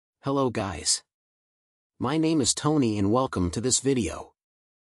Hello guys. My name is Tony and welcome to this video.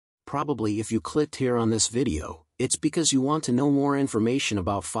 Probably if you clicked here on this video, it's because you want to know more information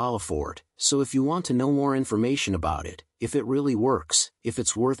about Folifort, so if you want to know more information about it, if it really works, if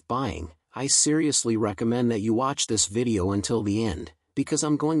it's worth buying, I seriously recommend that you watch this video until the end, because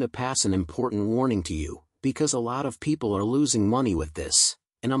I'm going to pass an important warning to you, because a lot of people are losing money with this,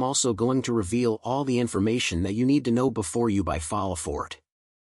 and I'm also going to reveal all the information that you need to know before you buy Folifort.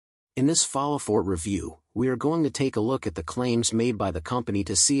 In this Folifort review, we are going to take a look at the claims made by the company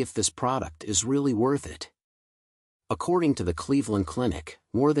to see if this product is really worth it. According to the Cleveland Clinic,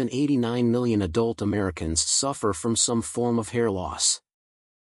 more than 89 million adult Americans suffer from some form of hair loss.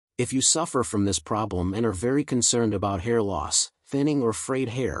 If you suffer from this problem and are very concerned about hair loss, thinning or frayed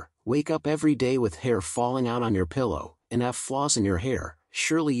hair, wake up every day with hair falling out on your pillow, and have flaws in your hair,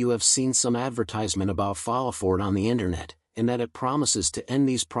 surely you have seen some advertisement about Folifort on the internet, and that it promises to end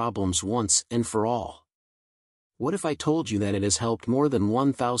these problems once and for all. What if I told you that it has helped more than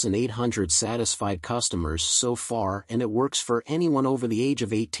 1,800 satisfied customers so far and it works for anyone over the age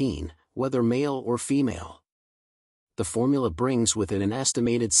of 18, whether male or female? The formula brings with it an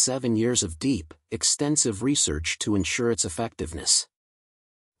estimated 7 years of deep, extensive research to ensure its effectiveness.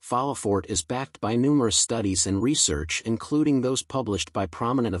 Folifort is backed by numerous studies and research, including those published by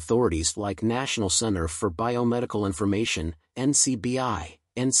prominent authorities like National Center for Biomedical Information, NCBI,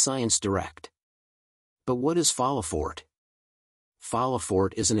 and Science Direct. But what is Folifort?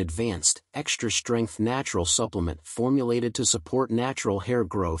 Folifort is an advanced, extra-strength natural supplement formulated to support natural hair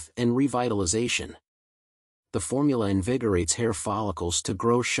growth and revitalization. The formula invigorates hair follicles to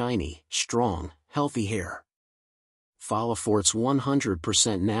grow shiny, strong, healthy hair. Folifort's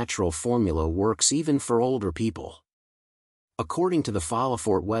 100% natural formula works even for older people. According to the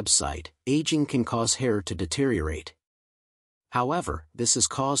Folifort website, aging can cause hair to deteriorate. However, this is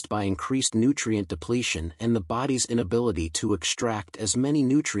caused by increased nutrient depletion and the body's inability to extract as many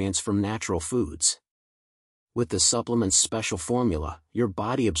nutrients from natural foods. With the supplement's special formula, your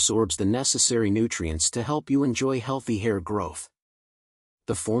body absorbs the necessary nutrients to help you enjoy healthy hair growth.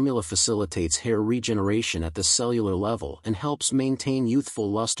 The formula facilitates hair regeneration at the cellular level and helps maintain youthful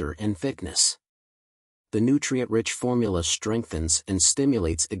luster and thickness. The nutrient-rich formula strengthens and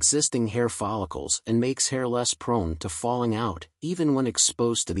stimulates existing hair follicles and makes hair less prone to falling out, even when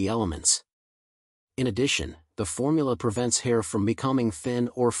exposed to the elements. In addition, the formula prevents hair from becoming thin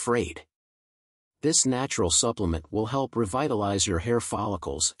or frayed. This natural supplement will help revitalize your hair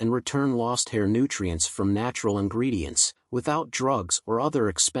follicles and return lost hair nutrients from natural ingredients, without drugs or other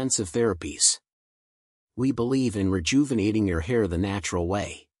expensive therapies. We believe in rejuvenating your hair the natural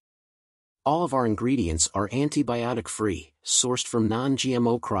way. All of our ingredients are antibiotic-free, sourced from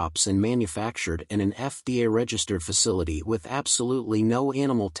non-GMO crops and manufactured in an FDA-registered facility with absolutely no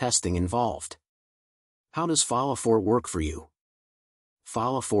animal testing involved. How does Folifort work for you?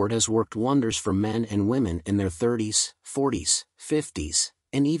 Folifort has worked wonders for men and women in their 30s, 40s, 50s,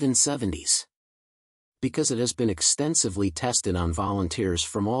 and even 70s. Because it has been extensively tested on volunteers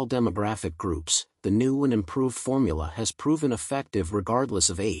from all demographic groups, the new and improved formula has proven effective regardless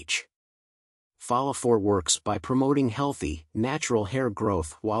of age. Folifort works by promoting healthy, natural hair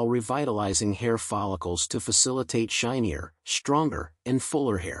growth while revitalizing hair follicles to facilitate shinier, stronger, and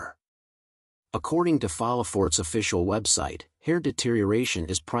fuller hair. According to Folifort's official website, hair deterioration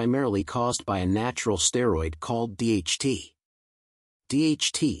is primarily caused by a natural steroid called DHT.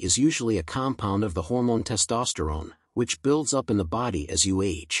 DHT is usually a compound of the hormone testosterone, which builds up in the body as you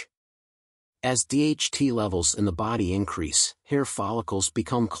age. As DHT levels in the body increase, hair follicles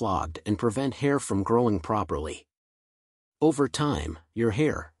become clogged and prevent hair from growing properly. Over time, your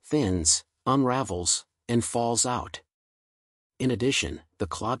hair thins, unravels, and falls out. In addition, the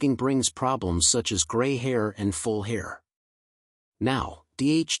clogging brings problems such as gray hair and full hair. Now,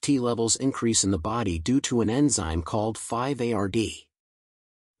 DHT levels increase in the body due to an enzyme called 5-ARD.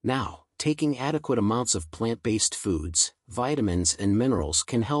 Now, taking adequate amounts of plant-based foods, vitamins and minerals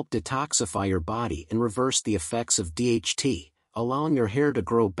can help detoxify your body and reverse the effects of DHT, allowing your hair to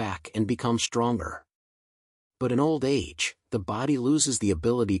grow back and become stronger. But in old age, the body loses the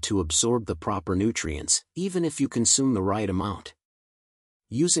ability to absorb the proper nutrients, even if you consume the right amount.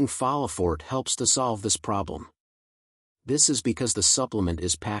 Using Folifort helps to solve this problem. This is because the supplement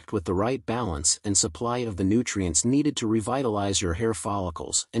is packed with the right balance and supply of the nutrients needed to revitalize your hair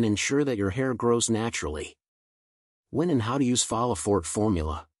follicles and ensure that your hair grows naturally. When and how to use Folifort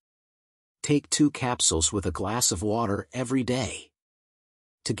formula? Take 2 capsules with a glass of water every day.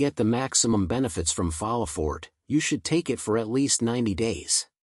 To get the maximum benefits from Folifort, you should take it for at least 90 days.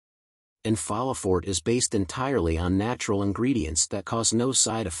 And Folifort is based entirely on natural ingredients that cause no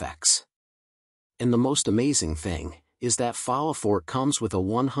side effects. And the most amazing thing is that Folifort comes with a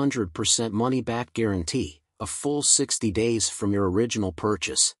 100% money-back guarantee, a full 60 days from your original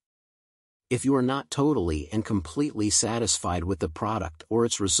purchase. If you are not totally and completely satisfied with the product or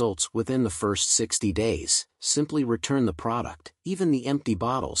its results within the first 60 days, simply return the product, even the empty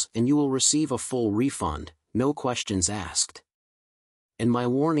bottles, and you will receive a full refund, no questions asked. And my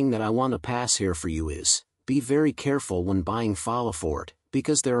warning that I want to pass here for you is, be very careful when buying Folifort,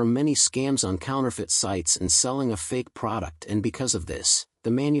 because there are many scams on counterfeit sites and selling a fake product, and because of this,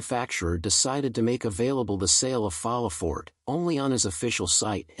 the manufacturer decided to make available the sale of Folifort only on his official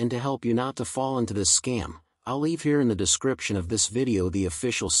site. And to help you not to fall into this scam, I'll leave here in the description of this video the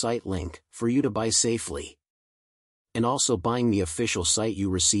official site link for you to buy safely. And also, buying the official site you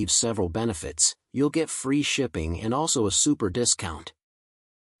receive several benefits. You'll get free shipping and also a super discount.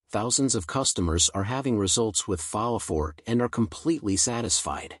 Thousands of customers are having results with Folifort and are completely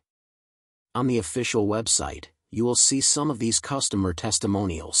satisfied. On the official website, you will see some of these customer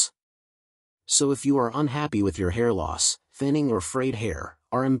testimonials. So if you are unhappy with your hair loss, thinning or frayed hair,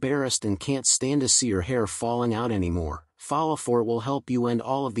 are embarrassed and can't stand to see your hair falling out anymore, Folifort will help you end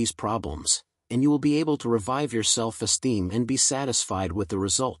all of these problems, and you will be able to revive your self-esteem and be satisfied with the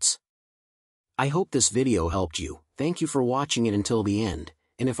results. I hope this video helped you. Thank you for watching it until the end,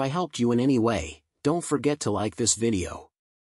 and if I helped you in any way, don't forget to like this video.